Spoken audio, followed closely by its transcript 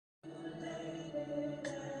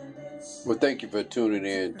Well, thank you for tuning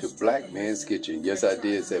in to Black Man's Kitchen. Yes, I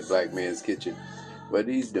did say Black Man's Kitchen. But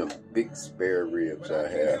these them big spare ribs I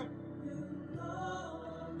have.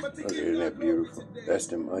 Look, isn't that beautiful? That's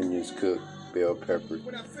them onions cooked, bell peppers.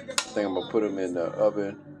 I think I'm going to put them in the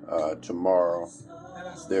oven tomorrow.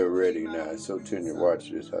 They're ready now. It's so tender.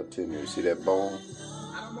 Watch this. How tender. See that bone?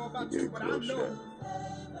 Get it close shot.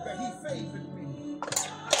 That he favored me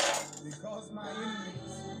because my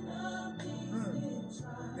enemies,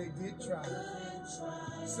 they did try.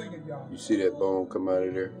 Sing it, y'all. You see that bone come out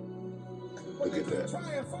of there? Look at that.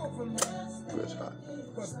 That's hot.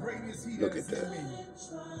 Look at that.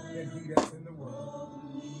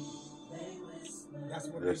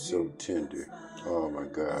 That's so tender. Oh my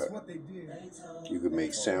God. You could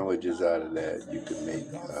make sandwiches out of that. You could make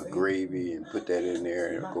gravy and put that in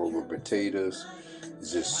there and go over potatoes.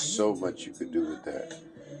 There's just so much you could do with that.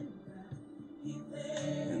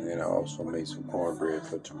 And then I also made some cornbread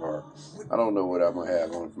for tomorrow. I don't know what I'm going to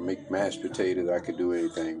have. I'm going to make mashed potatoes. I could do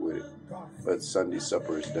anything with it. But Sunday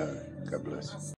supper is done. God bless.